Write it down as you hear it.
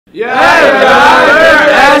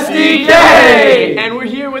Yeah, SDK! And we're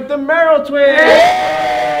here with the Merrell twins!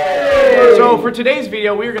 So for today's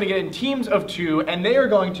video, we are going to get in teams of 2, and they are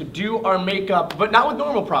going to do our makeup, but not with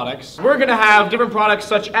normal products. We're going to have different products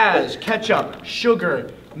such as ketchup,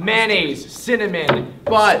 sugar, mayonnaise, cinnamon,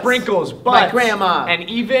 sprinkles, butts, my grandma, and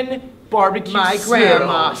even barbecue my sauce.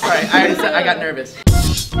 grandma. Sorry, I got nervous.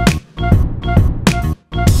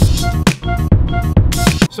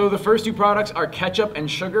 So the first 2 products are ketchup and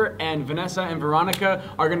sugar, and Vanessa and Veronica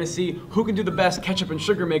are gonna see who can do the best ketchup and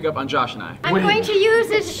sugar makeup on Josh and I. I'm going to use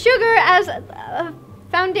this sugar as a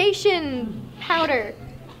foundation powder.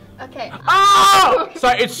 Okay. Oh!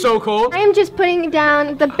 Sorry, it's so cold. I am just putting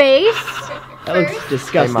down the base. That looks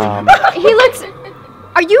disgusting. Hey, Mom. He looks.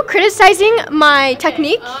 Are you criticizing my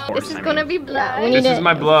technique? This is gonna be blush. This is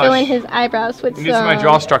my blush. Fill in his eyebrows with some. This is my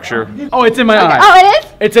jaw structure. Oh, it's in my eye. Oh, it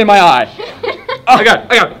is? It's in my eye. Oh, I got it.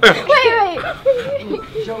 Wait.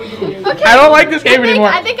 Okay. I don't like this game anymore.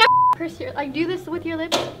 I think Chris, here, like, do this with your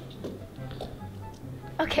lips.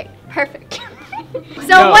 Okay, perfect.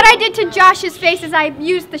 So what I did to Josh's face is I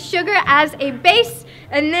used the sugar as a base,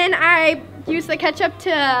 and then I used the ketchup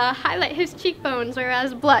to highlight his cheekbones or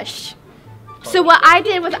as blush. So what I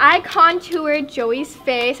did was I contoured Joey's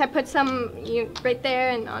face. I put some right there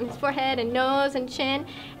and on his forehead and nose and chin.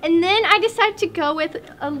 And then I decided to go with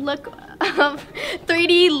a look of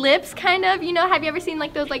 3D lips, kind of. You know, have you ever seen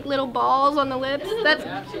like those like little balls on the lips? That's,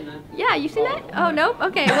 yeah, you seen that? Oh, nope?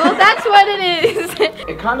 Okay, well that's what it is.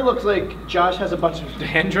 It kind of looks like Josh has a bunch of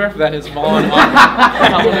dandruff that has fallen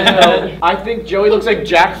off his head. I think Joey looks like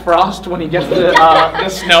Jack Frost when he gets the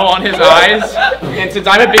snow on his eyes. And since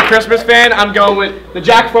I'm a big Christmas fan, I'm going with the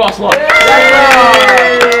Jack Frost look.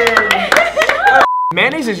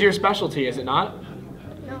 Mayonnaise is your specialty, is it not?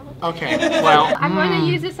 No. Okay, well. I'm going to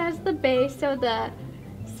use this as the base so the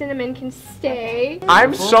cinnamon can stay.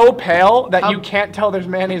 I'm so pale that you can't tell there's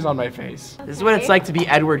mayonnaise on my face. This is what it's like to be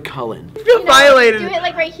Edward Cullen. I feel violated. Do it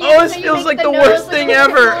like right here. Oh, this feels like the worst thing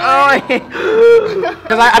ever. Oh, I hate.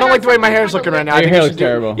 Because I don't like the way my hair is looking right now. Your hair looks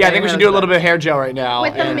terrible. Yeah, I think we should do a little bit of hair gel right now.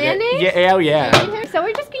 With the mayonnaise? Yeah, yeah. So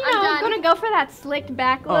we're just gonna go for that slicked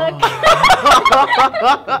back look.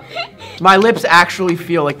 My lips actually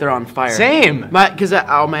feel like they're on fire. Same.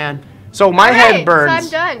 Oh man. So my head burns.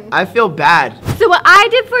 So I'm done. I feel bad. So what I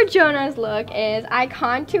did for Jonah's look is I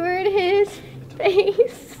contoured his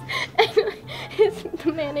face. And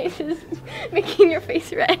the mayonnaise is making your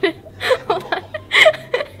face red. Hold on.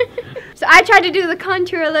 So I tried to do the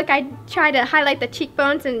contour look. I tried to highlight the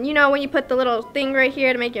cheekbones, and you know when you put the little thing right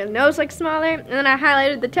here to make your nose look smaller, and then I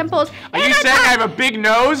highlighted the temples. Are you saying I have a big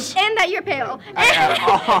nose? And that you're pale. I'm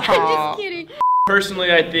just kidding.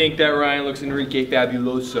 Personally, I think that Ryan looks Enrique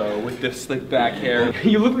Fabuloso with the slick back hair.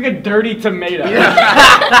 You look like a dirty tomato.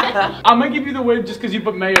 Yeah. I'm gonna give you the wig just because you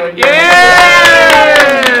put mayo in. Yeah!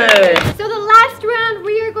 So the last round,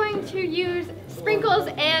 we are going to use sprinkles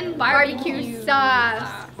and barbecue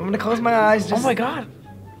sauce. I'm gonna close my eyes. Oh my god.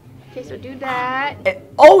 Okay, so do that.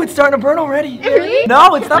 Oh, it's starting to burn already. Really?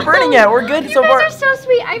 No, it's not burning yet. We're good You so far. guys are so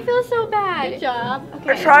sweet. I feel so bad. Good job. Okay.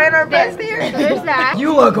 We're trying our best here. So there's that.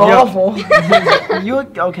 You look awful. You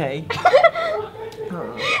look okay.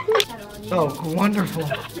 Oh, wonderful.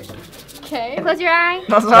 Okay. Close your eye.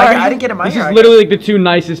 No, sorry, I didn't get in my This is eye. literally like the 2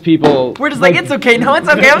 nicest people. We're just like, it's okay. No, it's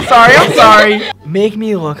okay. I'm sorry. I'm sorry. Make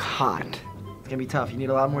me look hot. It's gonna be tough. You need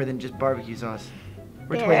a lot more than just barbecue sauce.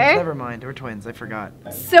 We're twins. Never mind. We're twins. I forgot.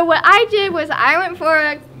 So what I did was I went for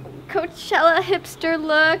a Coachella hipster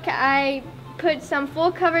look. I put some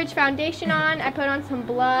full coverage foundation on. I put on some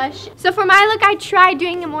blush. So for my look, I tried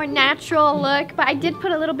doing a more natural look, but I did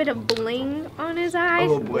put a little bit of bling on his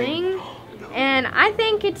eyes. Oh, bling. And I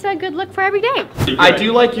think it's a good look for every day. I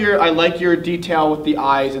like your detail with the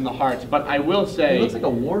eyes and the hearts, but I will say He looks like a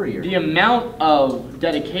warrior. the amount of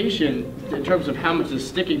dedication in terms of how much is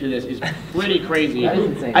sticking to this is pretty crazy. That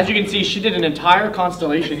is insane. As you can see, she did an entire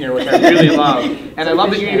constellation here, which I really love. And I love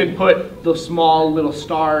that you even put the small little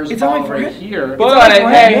stars all right here. But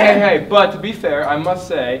hey, but to be fair, I must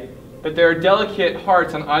say that there are delicate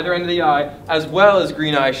hearts on either end of the eye, as well as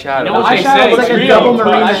green eyeshadow. You know what they Eyeshadow say? looks like a double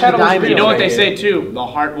marine diamond. You know what they say too? The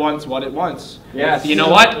heart wants what it wants. Yes. You know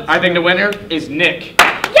what? I think the winner is Nick.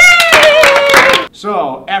 Yay!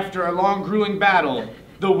 So, after a long, grueling battle,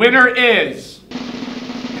 the winner is...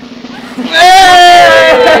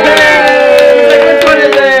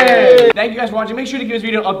 Thank you guys for watching. Make sure to give this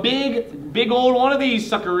video a big old one of these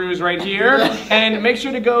suckaroos right here. And make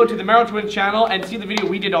sure to go to the Merrell Twins channel and see the video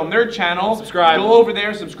we did on their channel. Subscribe. Go over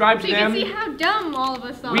there, subscribe to them. So you can see how dumb all of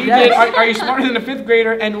us are. We did Are You Smarter Than a 5th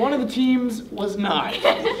Grader? And one of the teams was not.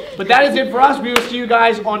 But that is it for us. We will see you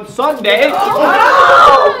guys on Sunday.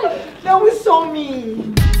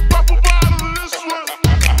 me.